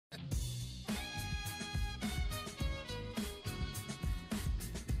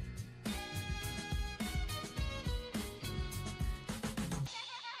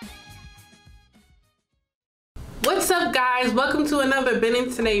What's up guys, welcome to another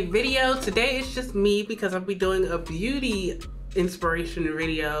Ben&Tanaye video. Today it's just me because I'll be doing a beauty inspiration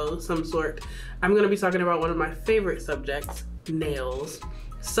video of some sort. I'm going to be talking about one of my favorite subjects, nails.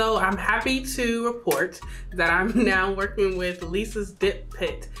 So I'm happy to report that I'm now working with Lisa's Dip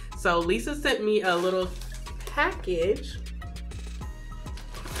Pit. So Lisa sent me a little package.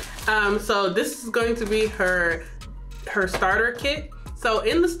 So this is going to be her starter kit. So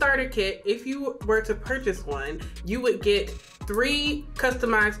in the starter kit, if you were to purchase one, you would get 3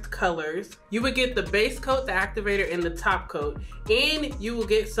 customized colors. You would get the base coat, the activator, and the top coat. And you will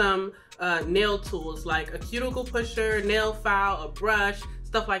get some nail tools like a cuticle pusher, nail file, a brush,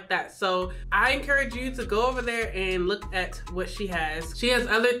 stuff like that. So I encourage you to go over there and look at what she has. She has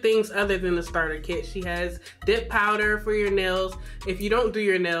other things other than the starter kit. She has dip powder for your nails. If you don't do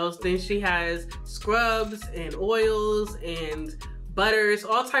your nails, then she has scrubs and oils and butters,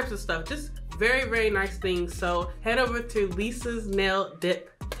 all types of stuff. Just very, very nice things. So head over to Lisa's Nail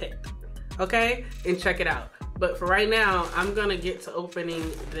Dip Pit, okay? And check it out. But for right now, I'm gonna get to opening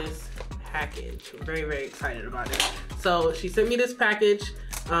this package. I'm very, very excited about it. So she sent me this package.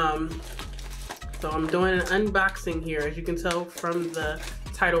 So I'm doing an unboxing here, as you can tell from the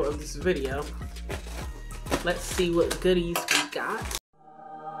title of this video. Let's see what goodies we got.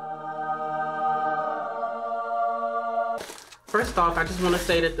 First off, I just want to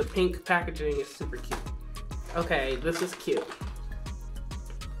say that the pink packaging is super cute. Okay, this is cute.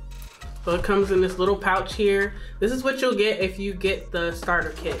 So it comes in this little pouch here. This is what you'll get if you get the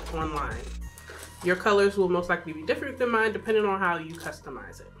starter kit online. Your colors will most likely be different than mine depending on how you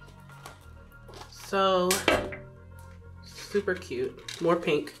customize it. So, super cute. More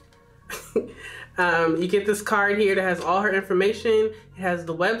pink. You get this card here that has all her information. It has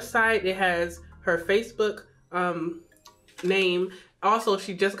the website. It has her Facebook name. Also,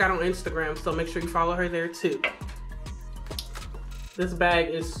 she just got on Instagram, so make sure you follow her there too. This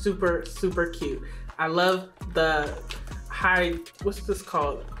bag is super, super cute. I love the high, what's this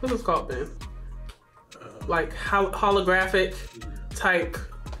called? What's this called, Ben? Like holographic type.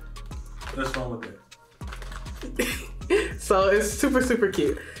 Let's go with it. So it's super, super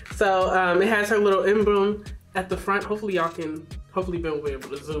cute. So it has her little emblem at the front. Hopefully y'all can, hopefully Ben will be able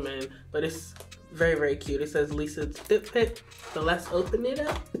to zoom in, but it's very, very cute. It says Lisa's Dip Pit. So let's open it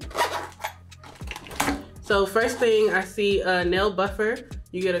up. So first thing, I see a nail buffer.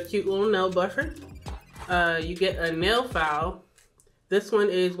 You get a cute little nail buffer. You get a nail file. This one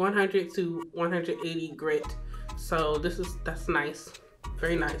is 100 to 180 grit. So that's nice.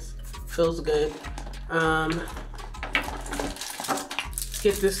 Very nice. Feels good.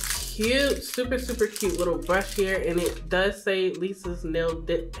 Get this cute, super, super cute little brush here, and it does say Lisa's Nail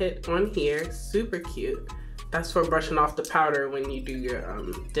Dip Pit on here. Super cute. That's for brushing off the powder when you do your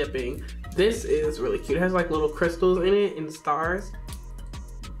dipping. This is really cute. It has like little crystals in it and stars.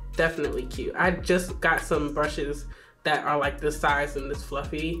 Definitely cute. I just got some brushes that are like this size and this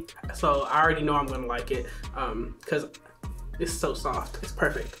fluffy, so I already know I'm gonna like it because it's so soft. It's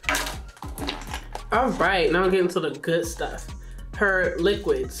perfect. All right, now I'm getting to the good stuff. Her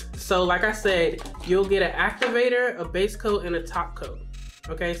liquids. So like I said, you'll get an activator, a base coat, and a top coat.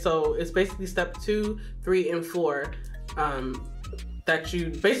 Okay, so it's basically step 2, 3, and 4 that you,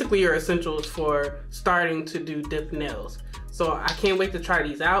 basically your essentials for starting to do dip nails. So I can't wait to try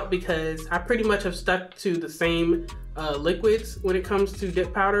these out because I pretty much have stuck to the same liquids when it comes to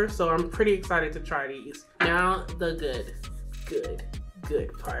dip powder. So I'm pretty excited to try these. Now the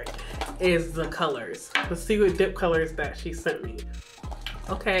good part is the colors. Let's see what dip colors that she sent me.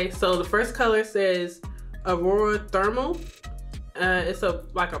 Okay, so the first color says Aurora Thermal. It's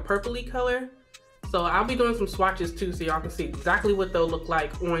like a purpley color. So I'll be doing some swatches too, so y'all can see exactly what they'll look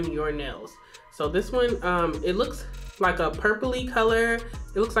like on your nails. So this one, it looks like a purpley color.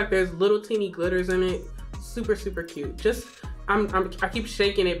 It looks like there's little teeny glitters in it. Super, super cute. Just I keep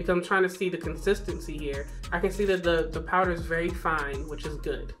shaking it because I'm trying to see the consistency here. I can see that the powder is very fine, which is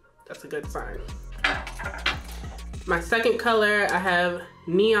good. That's a good sign. My second color, I have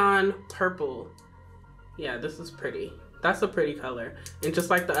Neon Purple. Yeah, this is pretty. That's a pretty color. And just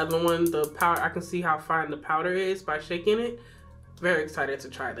like the other one, the powder, I can see how fine the powder is by shaking it. Very excited to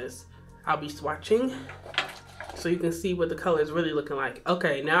try this. I'll be swatching so you can see what the color is really looking like.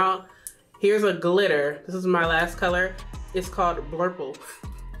 Okay, now here's a glitter. This is my last color. It's called Blurple.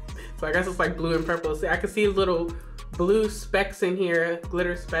 So I guess it's like blue and purple. See, I can see little blue specks in here,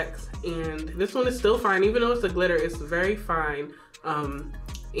 glitter specks. And this one is still fine. Even though it's a glitter, it's very fine.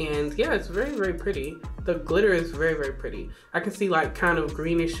 And yeah, it's very, very pretty. The glitter is very, very pretty. I can see like kind of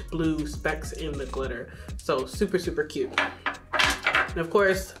greenish blue specks in the glitter. So super, super cute. And of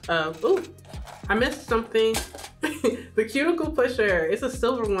course, ooh, I missed something. The cuticle pusher. It's a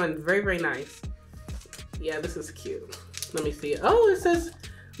silver one. Very, very nice. Yeah, this is cute. Let me see it. Oh, it says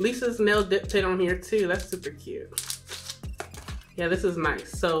Lisa's nail dip pit on here too. That's super cute. Yeah, this is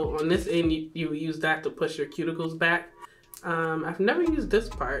nice. So on this end, you use that to push your cuticles back. I've never used this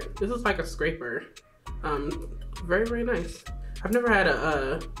part. This is like a scraper. Very, very nice. I've never had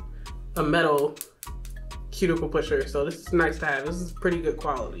a metal cuticle pusher, so this is nice to have. This is pretty good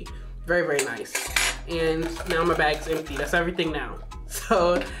quality. Very, very nice. And now my bag's empty. That's everything now.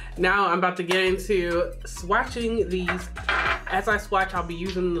 So now I'm about to get into swatching these. As I swatch, I'll be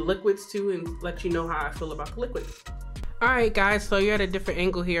using the liquids too and let you know how I feel about the liquids. All right, guys, so you're at a different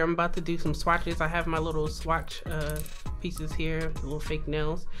angle here. I'm about to do some swatches. I have my little swatch pieces here, the little fake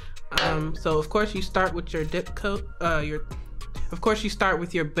nails. So of course you start with your dip coat. Of course you start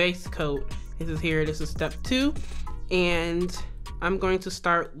with your base coat. This is here. This is step 2, and I'm going to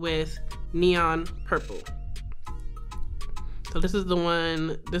start with neon purple. So this is the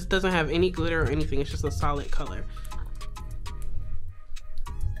one. This doesn't have any glitter or anything. It's just a solid color.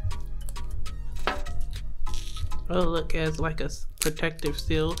 Oh, look, as like a protective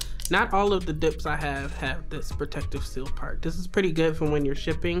seal. Not all of the dips I have this protective seal part. This is pretty good for when you're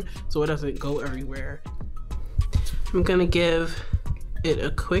shipping, so it doesn't go everywhere. I'm gonna give it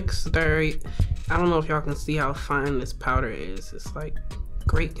a quick stir. I don't know if y'all can see how fine this powder is. It's like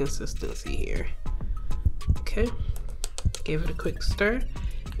great consistency here. Okay, gave it a quick stir,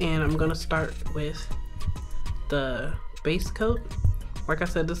 and I'm gonna start with the base coat. Like I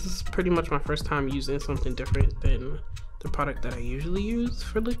said, this is pretty much my first time using something different than the product that I usually use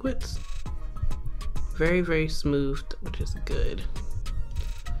for liquids. Very, very smooth, which is good.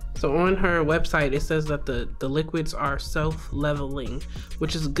 So on her website, it says that the liquids are self-leveling,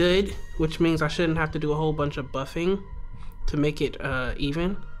 which is good, which means I shouldn't have to do a whole bunch of buffing to make it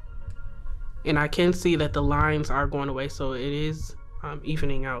even. And I can see that the lines are going away, so it is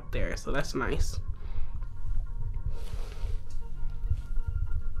evening out there, so that's nice.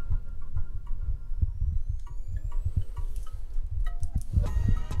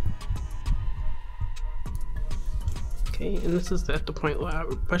 Okay, and this is at the point where I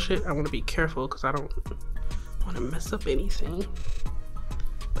would brush it. I want to be careful because I don't want to mess up anything.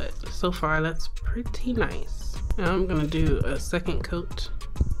 But so far, that's pretty nice. Now I'm gonna do a second coat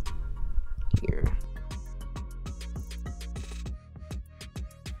here.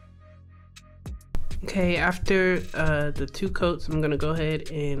 Okay, after the 2 coats, I'm gonna go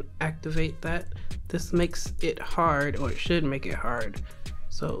ahead and activate that. This makes it hard, or it should make it hard.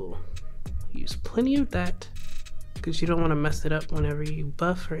 So use plenty of that, because you don't want to mess it up whenever you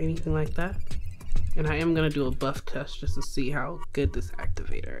buff or anything like that. And I am going to do a buff test just to see how good this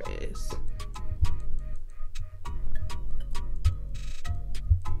activator is.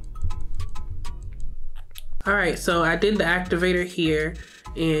 Alright, so I did the activator here,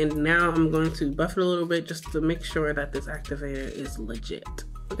 and now I'm going to buff it a little bit just to make sure that this activator is legit.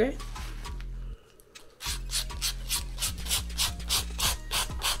 Okay?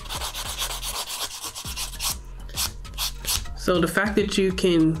 So the fact that you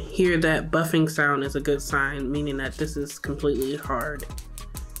can hear that buffing sound is a good sign, meaning that this is completely hard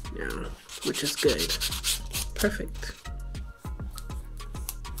now, which is good. Perfect.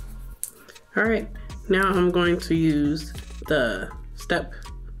 All right, now I'm going to use the step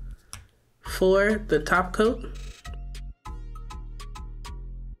 4, the top coat.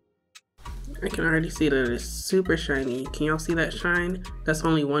 I can already see that it's super shiny. Can y'all see that shine? That's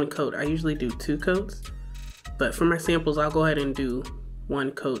only 1 coat. I usually do 2 coats. But for my samples, I'll go ahead and do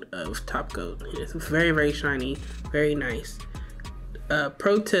 1 coat of top coat. It's very, very shiny, very nice.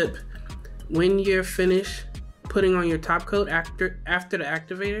 Pro tip, when you're finished putting on your top coat after the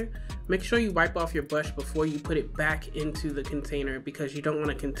activator, make sure you wipe off your brush before you put it back into the container, because you don't want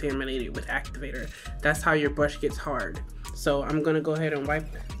to contaminate it with activator. That's how your brush gets hard. So I'm gonna go ahead and wipe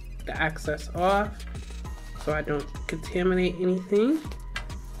the excess off so I don't contaminate anything,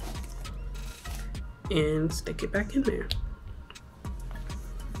 and stick it back in there.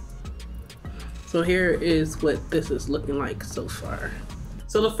 So here is what this is looking like so far.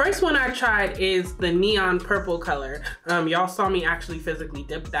 So the first one I tried is the neon purple color. Y'all saw me actually physically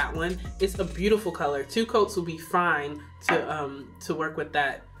dip that one. It's a beautiful color. 2 coats will be fine to work with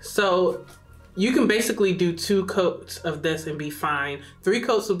that. So you can basically do 2 coats of this and be fine. 3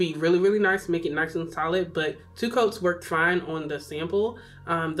 coats will be really, really nice, make it nice and solid, but 2 coats worked fine on the sample.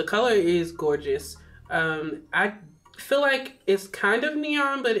 The color is gorgeous. I feel like it's kind of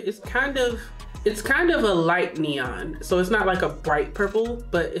neon, but it's kind of a light neon. So it's not like a bright purple,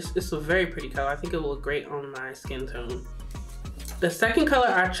 but it's a very pretty color. I think it will look great on my skin tone. The second color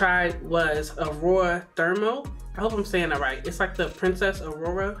I tried was Aurora Thermal. I hope I'm saying that right. It's like the Princess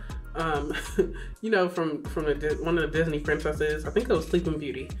Aurora, you know, from one of the Disney princesses. I think it was Sleeping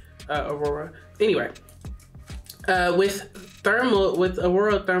Beauty, Aurora. Anyway, with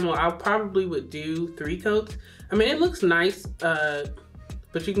Aurora Thermal, I probably would do 3 coats. I mean, it looks nice,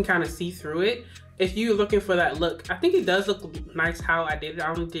 but you can kind of see through it. If you're looking for that look, I think it does look nice how I did it. I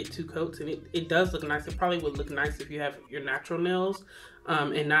only did 2 coats, and it does look nice. It probably would look nice if you have your natural nails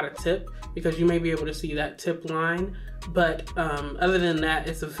and not a tip, because you may be able to see that tip line. But other than that,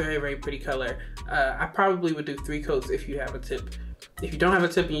 it's a very, very pretty color. I probably would do 3 coats if you have a tip. If you don't have a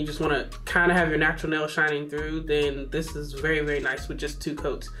tip and you just want to kind of have your natural nail shining through, then this is very, very nice with just 2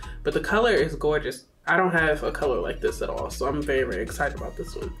 coats. But the color is gorgeous. I don't have a color like this at all, so I'm very, very excited about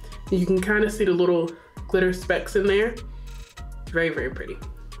this one. You can kind of see the little glitter specks in there. Very, very pretty.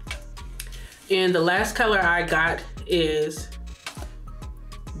 And the last color I got is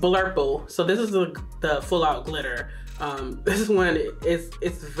Blurple. So this is the full out glitter. This one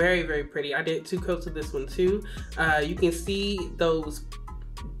it's very, very pretty. I did 2 coats of this one too. You can see those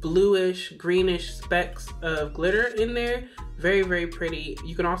bluish, greenish specks of glitter in there. Very, very pretty.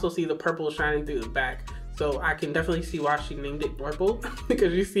 You can also see the purple shining through the back. So I can definitely see why she named it Blurple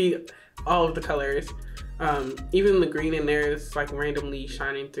because you see all of the colors. Even the green in there is like randomly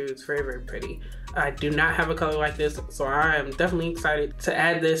shining through. It's very, very pretty. I do not have a color like this, so I am definitely excited to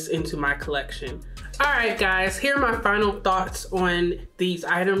add this into my collection. All right, guys, here are my final thoughts on these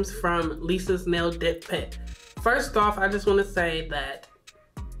items from Lisa's Nail Dip Pit. First off, I just want to say that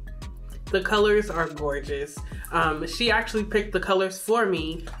the colors are gorgeous. She actually picked the colors for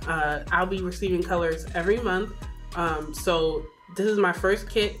me. I'll be receiving colors every month. So this is my first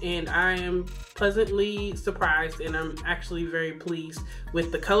kit and I am pleasantly surprised, and I'm actually very pleased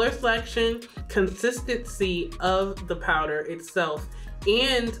with the color selection, consistency of the powder itself,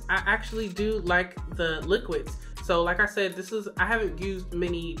 and I actually do like the liquids. So like I said, I haven't used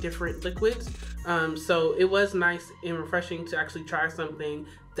many different liquids, so it was nice and refreshing to actually try something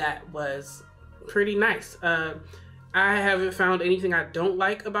that was pretty nice. I haven't found anything I don't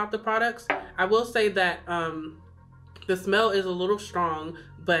like about the products. I will say that the smell is a little strong,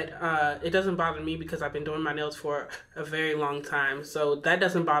 but it doesn't bother me because I've been doing my nails for a very long time, so that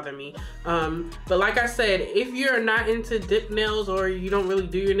doesn't bother me. But like I said, if you're not into dip nails, or you don't really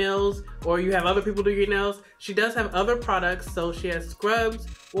do your nails, or you have other people do your nails, she does have other products. So she has scrubs,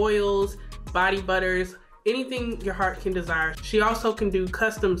 oils, body butters, anything your heart can desire. She also can do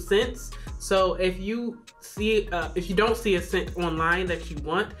custom scents. So if you don't see a scent online that you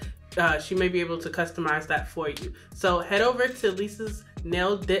want, she may be able to customize that for you. So head over to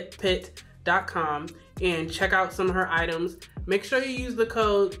lisasnaildippit.com and check out some of her items. Make sure you use the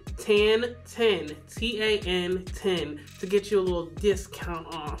code TAN10, TAN10, to get you a little discount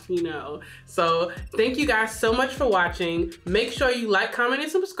off, you know. So thank you guys so much for watching. Make sure you like, comment,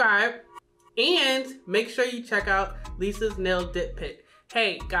 and subscribe. And make sure you check out Lisa's Nail Dip Pit.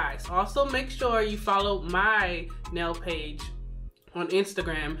 Hey guys, also make sure you follow my nail page on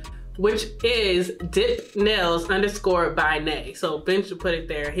Instagram, which is dipnails_by-Nay. So Ben should put it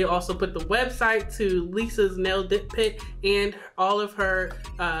there. He'll also put the website to Lisa's Nail Dip Pit and all of her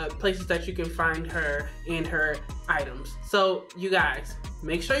places that you can find her and her items. So you guys,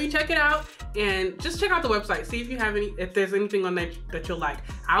 make sure you check it out and just check out the website. See if there's anything on there that you'll like.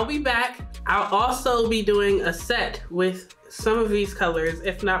 I'll be back. I'll also be doing a set with some of these colors,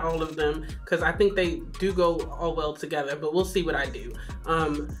 if not all of them, because I think they do go all well together, but we'll see what I do.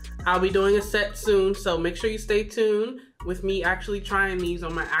 I'll be doing a set soon, so make sure you stay tuned with me actually trying these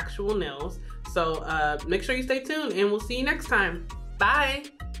on my actual nails. So make sure you stay tuned, and we'll see you next time. Bye.